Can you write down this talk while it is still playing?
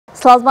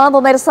Selamat malam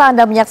pemirsa,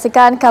 Anda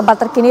menyaksikan kabar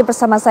terkini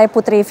bersama saya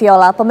Putri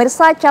Viola.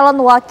 Pemirsa, calon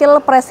wakil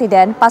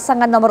presiden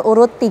pasangan nomor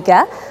urut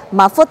 3,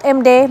 Mahfud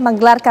MD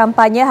menggelar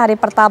kampanye hari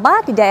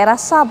pertama di daerah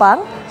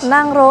Sabang,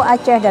 Nangro,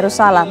 Aceh,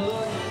 Darussalam.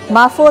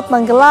 Mahfud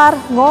menggelar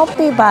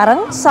Ngopi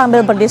Bareng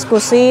sambil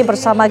berdiskusi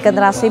bersama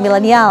generasi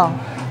millenial.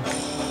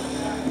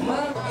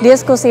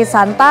 Diskusi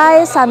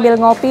santai sambil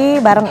ngopi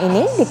bareng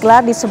ini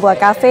digelar di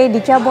sebuah kafe di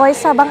Jaboy,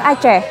 Sabang,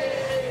 Aceh.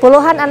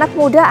 Puluhan anak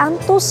muda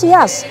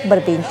antusias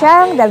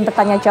berbincang dan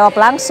bertanya jawab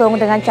langsung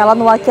dengan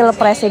calon wakil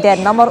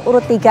presiden nomor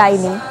urut 3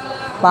 ini.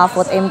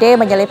 Mahfud MD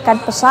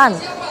menyelipkan pesan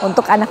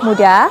untuk anak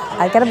muda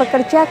agar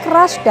bekerja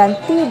keras dan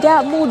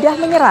tidak mudah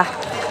menyerah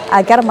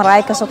agar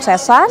meraih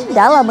kesuksesan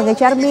dalam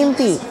mengejar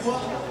mimpi.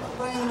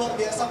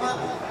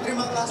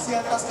 Terima kasih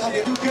atas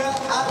kehadiran juga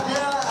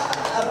ada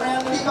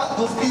Randy Pak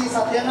Gusti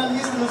Satyana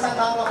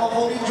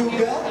favorit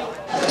juga.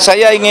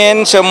 Saya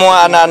ingin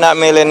semua anak-anak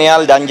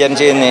milenial dan Gen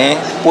Z ini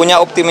punya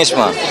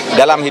optimisme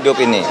dalam hidup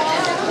ini.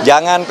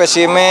 Jangan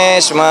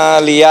pesimis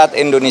melihat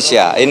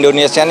Indonesia.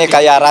 Indonesia ini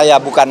kaya raya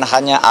bukan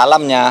hanya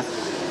alamnya,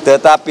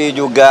 tetapi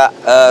juga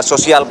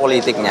sosial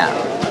politiknya.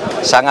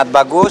 Sangat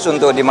bagus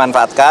untuk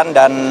dimanfaatkan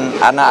dan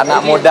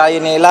anak-anak muda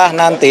inilah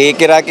nanti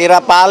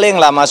kira-kira paling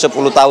lama 10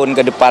 tahun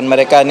ke depan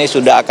mereka ini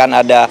sudah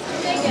akan ada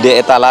di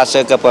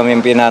etalase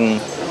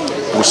kepemimpinan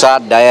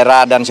pusat,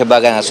 daerah, dan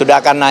sebagainya.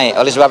 Sudah akan naik.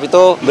 Oleh sebab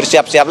itu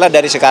bersiap-siaplah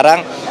dari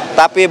sekarang,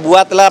 tapi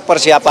buatlah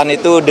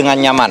persiapan itu dengan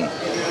nyaman,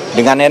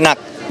 dengan enak.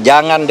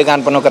 Jangan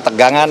dengan penuh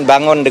ketegangan,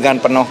 bangun dengan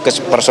penuh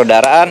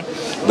persaudaraan,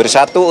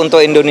 bersatu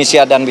untuk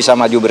Indonesia dan bisa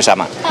maju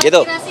bersama.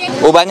 Gitu.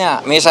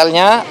 Ubahnya,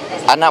 misalnya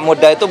anak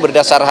muda itu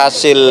berdasar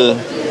hasil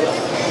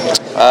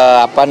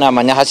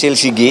hasil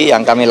SIGI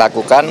yang kami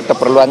lakukan,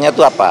 keperluannya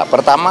itu apa?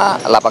 Pertama,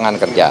 lapangan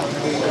kerja.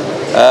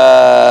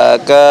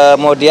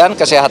 Kemudian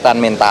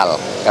kesehatan mental,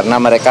 karena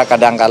mereka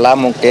kadang-kala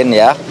mungkin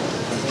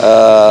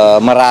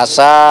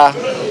merasa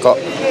kok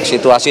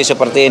situasi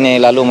seperti ini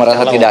lalu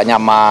merasa tidak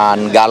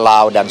nyaman,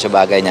 galau dan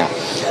sebagainya.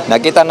 Nah,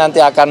 kita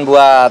nanti akan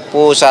buat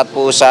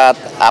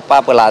pusat-pusat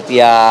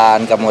pelatihan,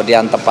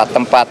 kemudian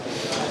tempat-tempat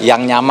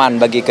yang nyaman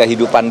bagi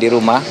kehidupan di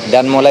rumah,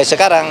 dan mulai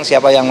sekarang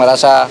siapa yang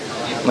merasa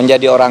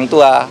menjadi orang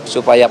tua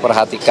supaya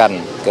perhatikan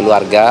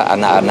keluarga,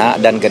 anak-anak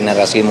dan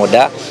generasi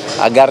muda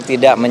agar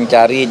tidak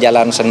mencari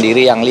jalan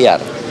sendiri yang liar.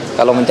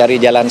 Kalau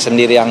mencari jalan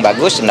sendiri yang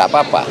bagus enggak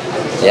apa-apa,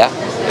 ya.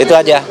 Itu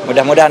aja.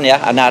 Mudah-mudahan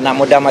ya anak-anak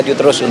muda maju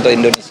terus untuk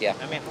Indonesia.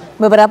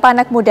 Beberapa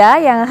anak muda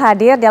yang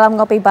hadir dalam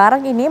Ngopi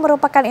Bareng ini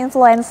merupakan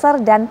influencer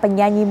dan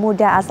penyanyi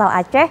muda asal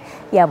Aceh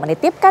yang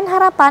menitipkan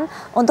harapan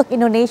untuk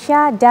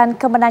Indonesia dan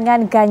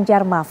kemenangan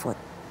Ganjar Mahfud.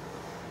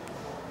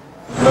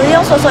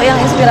 Beliau sosok yang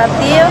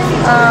inspiratif,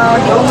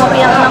 di umur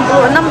yang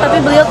 66 tapi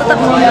beliau tetap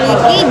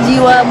memiliki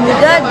jiwa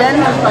muda dan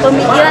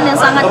pemikiran yang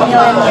sangat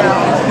millenial.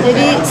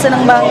 Jadi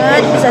senang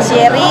banget bisa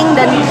sharing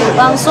dan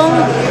langsung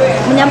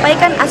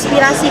menyampaikan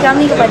aspirasi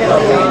kami kepada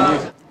beliau.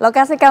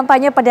 Lokasi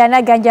kampanye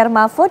perdana Ganjar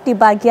Mahfud di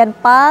bagian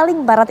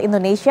paling barat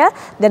Indonesia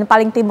dan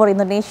paling timur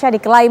Indonesia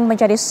diklaim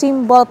menjadi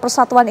simbol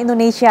persatuan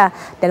Indonesia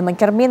dan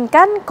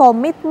mencerminkan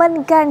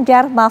komitmen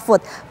Ganjar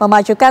Mahfud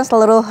memajukan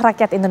seluruh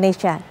rakyat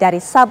Indonesia dari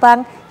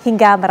Sabang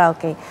hingga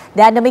Merauke.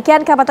 Dan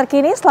demikian kabar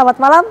terkini,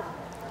 selamat malam,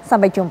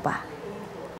 sampai jumpa.